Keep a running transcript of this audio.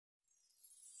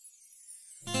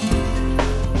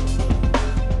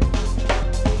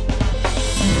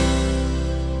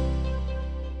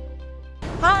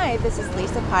this is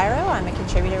Lissa Poirot. I'm a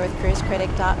contributor with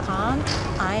Critic.com.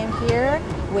 I am here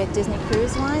with Disney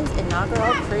Cruise Line's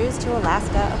inaugural cruise to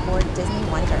Alaska aboard Disney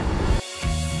Wonder.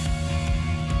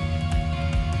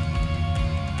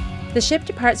 The ship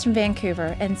departs from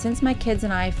Vancouver, and since my kids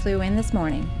and I flew in this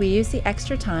morning, we used the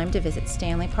extra time to visit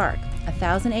Stanley Park, a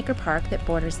 1,000-acre park that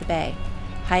borders the bay.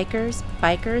 Hikers,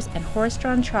 bikers, and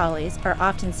horse-drawn trolleys are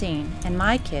often seen, and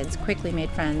my kids quickly made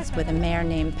friends with a mare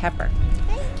named Pepper.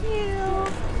 Thank you.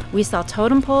 We saw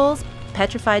totem poles,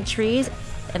 petrified trees,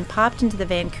 and popped into the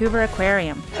Vancouver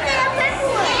Aquarium.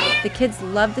 The kids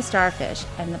loved the starfish,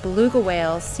 and the beluga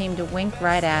whales seemed to wink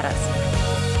right at us.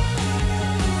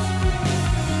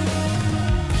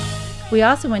 We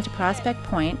also went to Prospect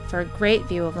Point for a great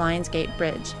view of Lionsgate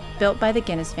Bridge, built by the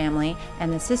Guinness family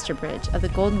and the sister bridge of the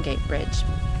Golden Gate Bridge.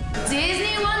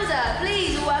 Disney Wonder,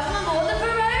 please welcome aboard the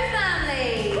Poirot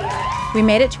family! We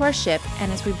made it to our ship,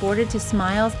 and as we boarded to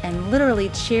smiles and literally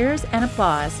cheers and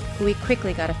applause, we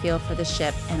quickly got a feel for the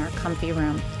ship and our comfy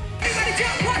room.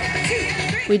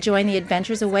 We joined the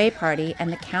Adventures Away party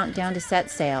and the countdown to set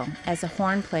sail as the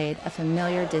horn played a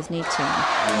familiar Disney tune.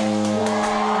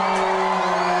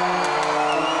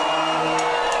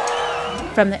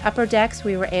 From the upper decks,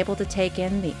 we were able to take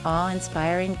in the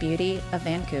awe-inspiring beauty of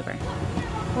Vancouver.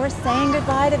 We're saying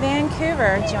goodbye to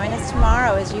Vancouver. Join us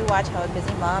tomorrow as you watch how a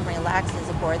busy mom relaxes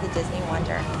aboard the Disney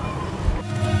Wonder.